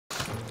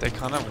They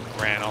kind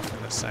of ran off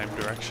in the same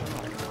direction,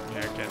 like, you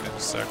know, getting in a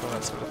circle,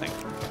 that sort of thing.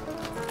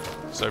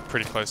 So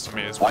pretty close to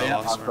me as well. Oh yeah,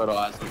 I've got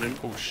eyes on him.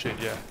 Oh shit,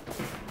 yeah.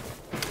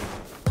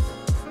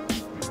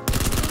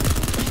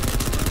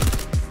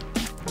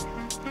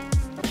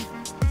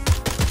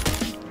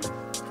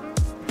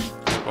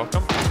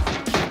 Welcome.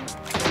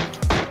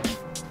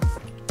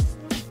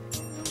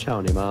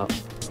 Showing him up.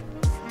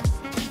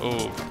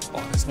 Oh,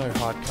 there's no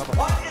hard cover.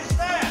 What is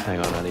that? Hang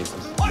on, I need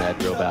some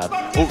mad real bad.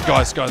 Oh,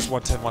 guys,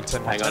 110,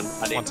 110, Hang on,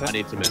 110. I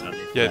need some mad.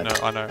 Yeah, no,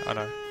 I know.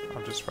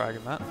 I'm just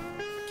fragging that.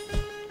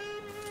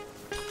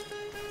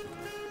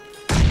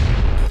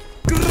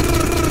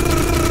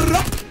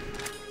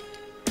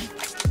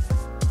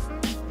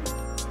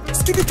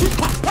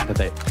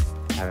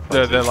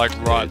 But They're like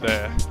right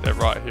there. They're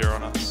right here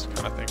on us,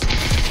 kind of thing.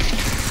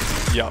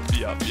 Yup.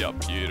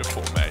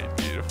 Beautiful, mate.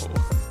 Beautiful.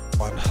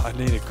 I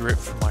need a grip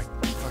for my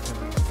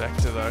fucking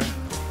vector though.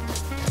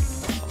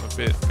 I'm a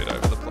bit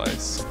over the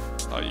place.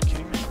 Oh, you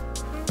kidding me?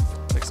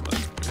 Take some of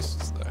those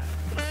boosts though.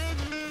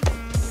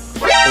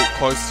 Oh,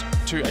 close.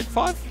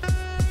 285?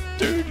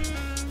 Dude.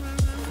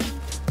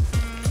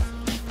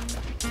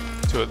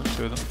 Two of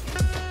them.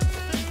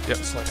 Yep,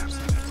 slow down.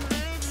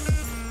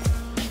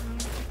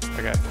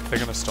 Okay, they're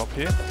gonna stop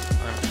here. I'm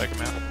gonna take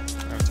them out.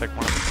 I'm gonna take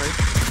one of the three.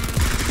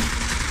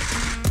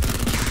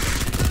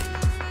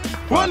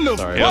 What the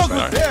sorry, fuck was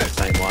was that?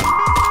 same one.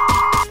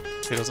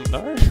 He doesn't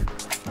know.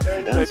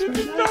 They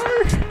didn't know.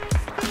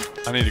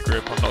 I need a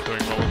grip. I'm not doing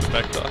well with the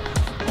vector.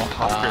 Oh,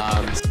 half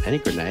grip. Any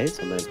grenades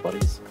on those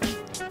bodies?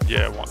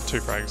 Yeah, two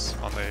frags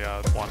on the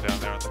one down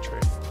there on the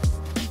tree.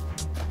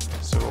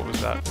 So what was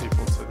that?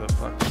 People to the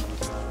fucking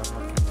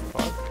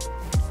 155.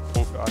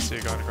 Oh, I see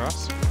a guy in the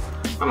grass.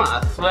 I'm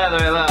gonna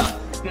slither a little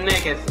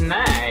sneaky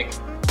snake.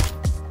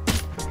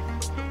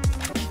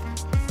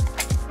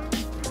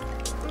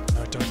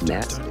 No,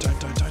 don't.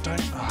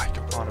 Ah, he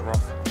got behind a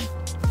rock.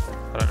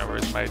 I don't know where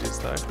his mate is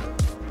though.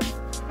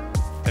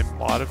 They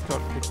might have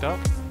got picked up.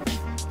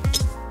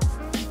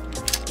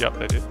 Yep,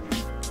 they did.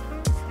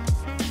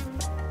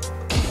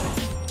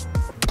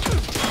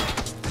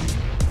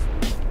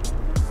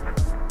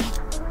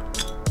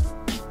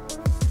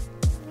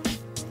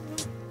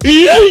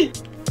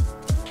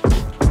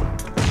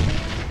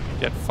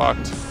 Get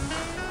fucked.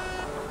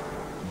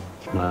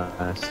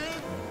 Nice.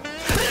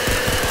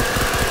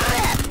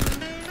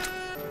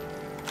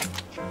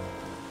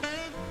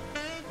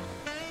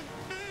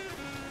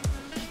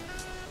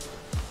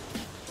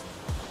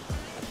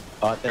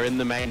 Alright, they're in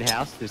the main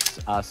house. This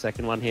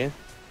second one here, in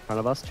front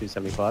of us,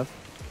 275.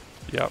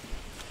 Yep.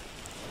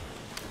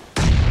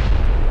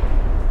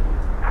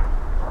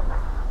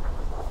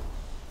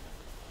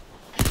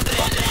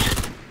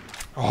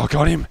 Oh,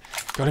 got him.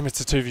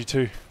 It's a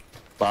 2v2.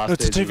 Last No,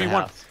 it's a dude's in the 2v1.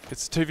 house.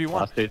 It's a 2v1.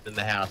 Last dude's in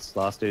the house.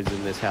 Last dude's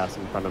in this house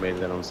in front of me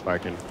that I'm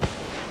smoking.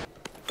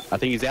 I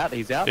think he's out.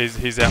 He's out.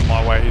 He's out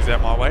my way.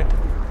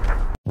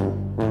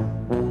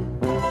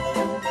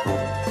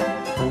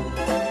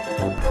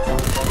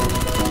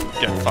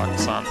 Get fucked,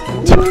 son.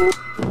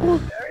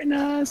 Very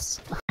nice.